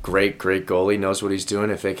a great goalie. Knows what he's doing.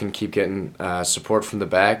 If they can keep getting support from the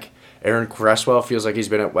back, Aaron Cresswell feels like he's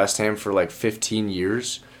been at West Ham for like 15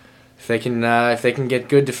 years. If they can get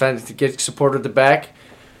good defense, get support at the back,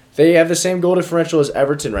 they have the same goal differential as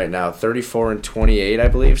Everton right now, 34 and 28, I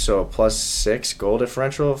believe. So a +6 goal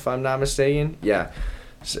differential, if I'm not mistaken. Yeah,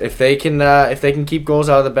 so if they can keep goals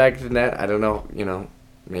out of the back of the net, I don't know.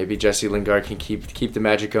 Maybe Jesse Lingard can keep the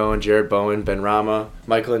magic going. Jared Bowen, Benrahma,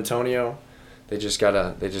 Michael Antonio. They just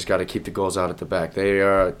gotta keep the goals out at the back.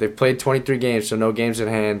 They've played 23 games, so no games in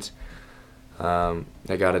hand.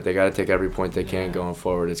 They gotta take every point they can going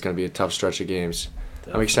forward. It's gonna be a tough stretch of games.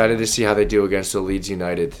 Definitely. I'm excited to see how they do against the Leeds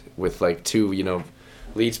United with like two.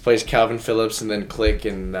 Leeds plays Calvin Phillips and then Click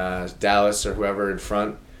and Dallas or whoever in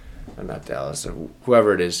front. Or not Dallas or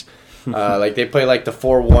whoever it is. Like they play like the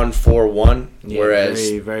 4-1-4-1, whereas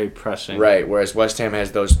very very pressing. Right, whereas West Ham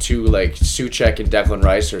has those two like Souček and Declan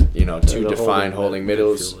Rice, or two defined holding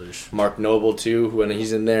middles. Mark Noble too, when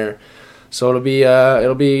he's in there. So it'll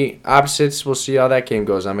be opposites. We'll see how that game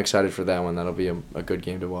goes. I'm excited for that one. That'll be a good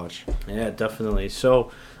game to watch. Yeah, definitely.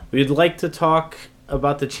 So we'd like to talk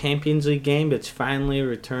about the Champions League game. It's finally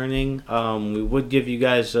returning. We would give you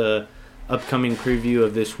guys a upcoming preview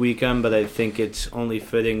of this weekend, but I think it's only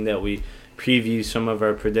fitting that we preview some of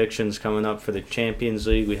our predictions coming up for the Champions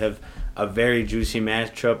League. We have a very juicy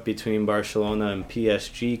matchup between Barcelona and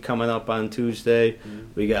PSG coming up on Tuesday.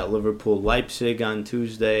 We got Liverpool-Leipzig on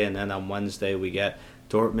Tuesday, and then on Wednesday we got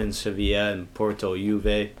Dortmund-Sevilla and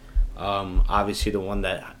Porto-Juve. Obviously the one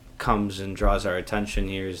that comes and draws our attention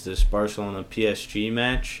here is this Barcelona-PSG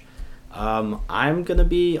match. I'm going to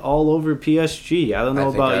be all over PSG. I don't know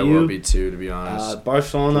about you. I think I will be too, to be honest.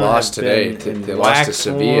 Barcelona lost today. They lost to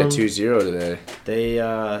Sevilla 2-0 today. They,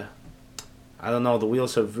 I don't know, the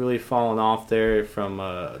wheels have really fallen off there from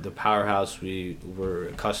the powerhouse we were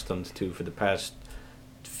accustomed to for the past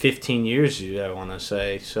 15 years, I want to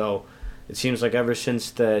say. So it seems like ever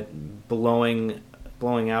since that blowing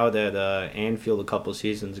out at Anfield a couple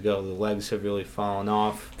seasons ago, the legs have really fallen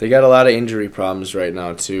off. They got a lot of injury problems right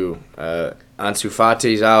now too. Ansu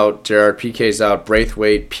Fati's out, Gerard Piqué's out,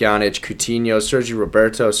 Braithwaite, Pjanic, Coutinho, Sergio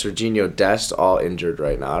Roberto, Serginho Dest, all injured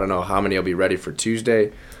right now. I don't know how many will be ready for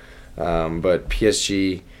Tuesday, but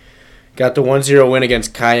PSG got the 1-0 win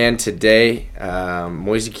against Cayenne today.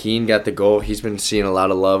 Moise Kean got the goal. He's been seeing a lot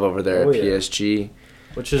of love over there at PSG.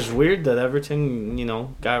 Which is weird that Everton,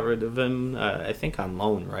 got rid of him, I think on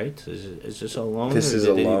loan, right? Is this a loan? This is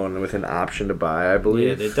a loan with an option to buy, I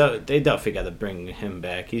believe. Yeah, they definitely got to bring him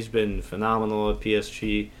back. He's been phenomenal at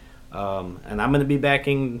PSG. And I'm going to be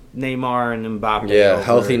backing Neymar and Mbappe. Yeah,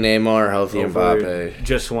 healthy Neymar, healthy Mbappe.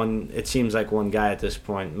 Just it seems like one guy at this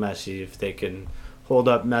point, Messi, if they can hold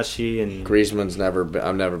up Messi. And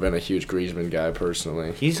I've never been a huge Griezmann guy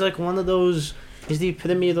personally. He's like one of those, he's the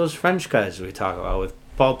epitome of those French guys we talk about with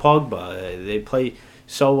Paul Pogba. They play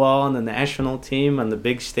so well on the national team, on the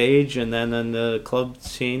big stage, and then on the club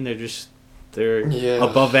scene, they're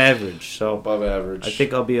above average. So above average. I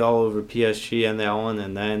think I'll be all over PSG on that one.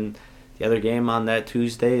 And then the other game on that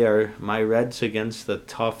Tuesday are my Reds against the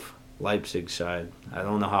tough Leipzig side. I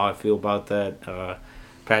don't know how I feel about that.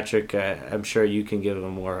 Patrick, I'm sure you can give a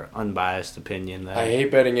more unbiased opinion there. I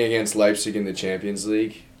hate betting against Leipzig in the Champions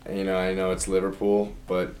League. I know it's Liverpool,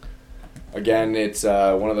 but again, it's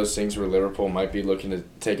one of those things where Liverpool might be looking to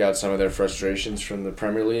take out some of their frustrations from the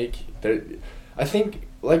Premier League. I think,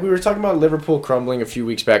 like we were talking about Liverpool crumbling a few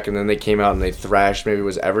weeks back, and then they came out and they thrashed, maybe it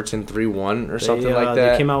was Everton 3-1 or something like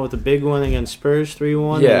that. They came out with a big win against Spurs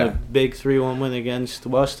 3-1 and a big 3-1 win against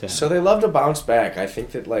West Ham. So they love to bounce back. I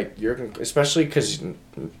think that, like, Jurgen, especially because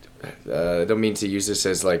I don't mean to use this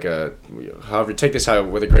as like however, take this out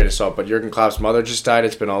with a grain of salt, but Jurgen Klopp's mother just died.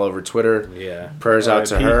 It's been all over Twitter. Yeah. Prayers out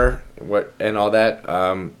to her and all that.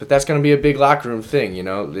 But that's going to be a big locker room thing,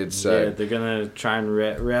 It's they're going to try and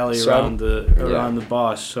rally around the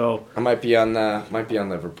boss. So I might be on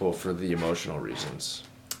Liverpool for the emotional reasons.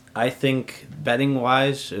 I think betting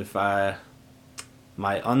wise,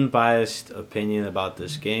 my unbiased opinion about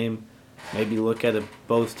this game, maybe look at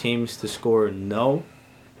both teams to score no.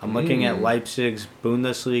 I'm looking at Leipzig's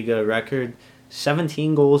Bundesliga record,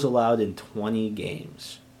 17 goals allowed in 20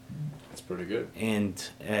 games. That's pretty good. And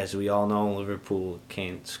as we all know, Liverpool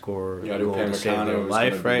can't score a goal to save their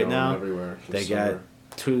life right now. Everywhere They got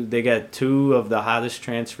two of the hottest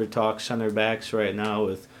transfer talk center backs right now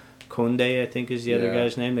with Koundé, I think is the other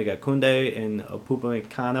guy's name. They got Koundé and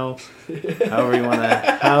Upamecano. however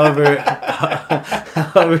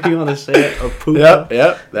you want to say it. Apupa.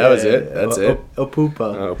 Yep. That was it. That's it.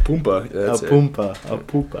 Apupa. Apupa.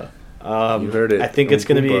 You heard it. I think it's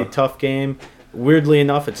going to be a tough game. Weirdly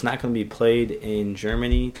enough, it's not going to be played in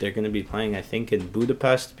Germany. They're going to be playing, I think, in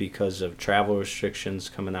Budapest because of travel restrictions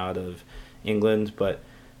coming out of England. But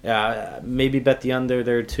maybe bet the under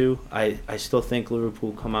there too. I still think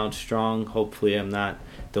Liverpool come out strong. Hopefully, I'm not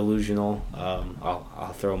delusional.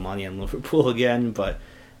 I'll throw money on Liverpool again, but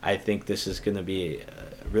I think this is going to be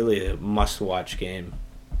really a must-watch game.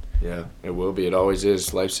 Yeah, it will be. It always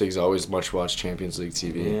is. Leipzig's always much-watched Champions League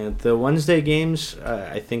TV. Yeah, the Wednesday games,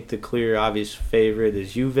 I think the clear, obvious favorite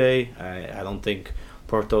is Juve. I don't think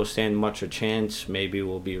Porto stand much a chance. Maybe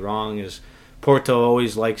we'll be wrong, as Porto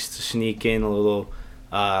always likes to sneak in a little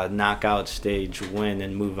knockout stage win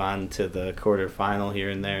and move on to the quarterfinal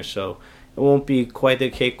here and there. So it won't be quite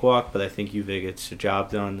a cakewalk, but I think Juve gets the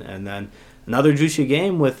job done. And then another juicy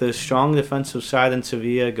game with a strong defensive side in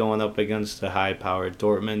Sevilla going up against the high-powered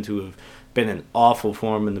Dortmund, who have been in awful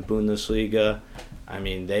form in the Bundesliga. I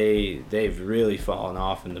mean, they've really fallen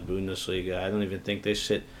off in the Bundesliga. I don't even think they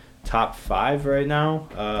sit top 5 right now.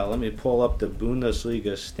 Let me pull up the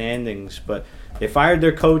Bundesliga standings. But they fired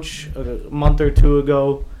their coach a month or two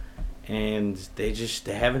ago, and they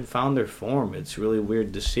haven't found their form. It's really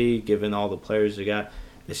weird to see, given all the players they got.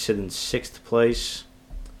 They sit in 6th place.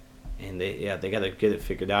 And they got to get it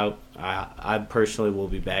figured out. I personally will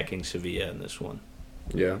be backing Sevilla in this one.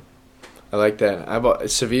 Yeah, I like that.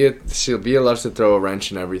 Sevilla loves to throw a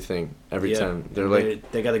wrench in everything every time.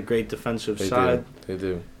 They got a great defensive side. They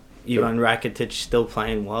do. Ivan Rakitic still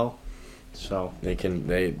playing well, so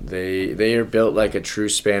they are built like a true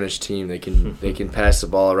Spanish team. They can pass the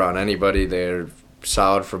ball around anybody. They're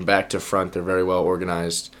solid from back to front. They're very well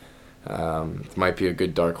organized. Might be a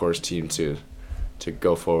good dark horse team to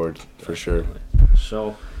go forward for sure.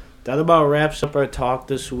 So that about wraps up our talk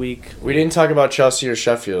this week. We didn't talk about Chelsea or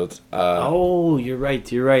Sheffield. You're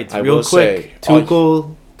right. I will quick,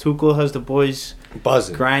 Tuchel has the boys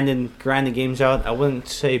buzzing, grinding games out. I wouldn't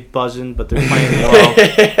say buzzing, but they're playing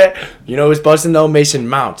well. You know who's buzzing though? Mason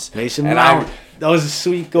Mount. That was a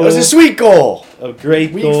sweet goal. A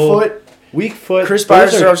great goal. Weak foot. Chris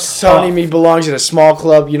Byers telling me he belongs in a small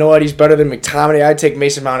club. You know what? He's better than McTominay. I'd take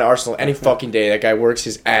Mason Mount at Arsenal any fucking day. That guy works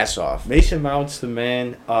his ass off. Mason Mount's the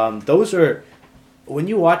man. Those are, when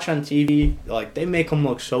you watch on TV, like, they make him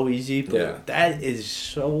look so easy. But that is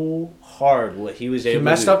so hard what he was able to do. He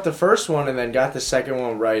messed up the first one and then got the second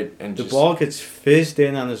one right. And the ball gets fizzed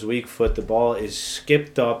in on his weak foot. The ball is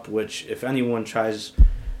skipped up, which if anyone tries...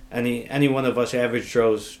 Any one of us average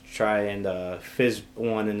Joes try and fizz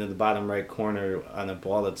one into the bottom right corner on a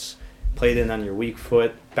ball that's played in on your weak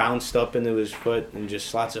foot, bounced up into his foot, and just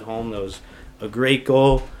slots it home. That was a great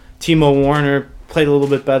goal. Timo Werner played a little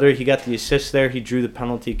bit better. He got the assist there. He drew the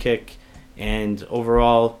penalty kick. And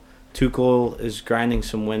overall, Tuchel is grinding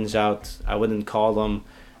some wins out. I wouldn't call them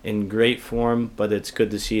in great form, but it's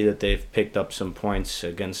good to see that they've picked up some points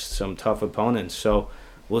against some tough opponents. So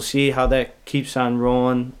we'll see how that keeps on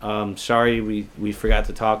rolling. Sorry we forgot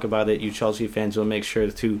to talk about it. You Chelsea fans will make sure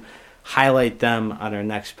to highlight them on our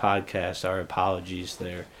next podcast. Our apologies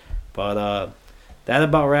there. But that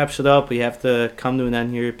about wraps it up. We have to come to an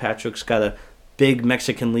end here. Patrick's got a big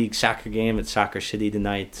Mexican League soccer game at Soccer City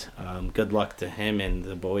tonight. Good luck to him and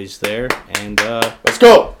the boys there. And let's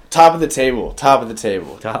go. Top of the table.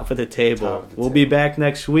 We'll be back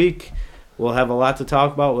next week. We'll have a lot to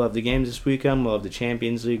talk about. We'll have the games this weekend. We'll have the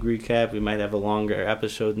Champions League recap. We might have a longer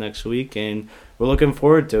episode next week, and we're looking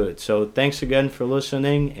forward to it. So thanks again for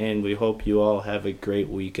listening, and we hope you all have a great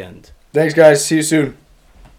weekend. Thanks, guys. See you soon.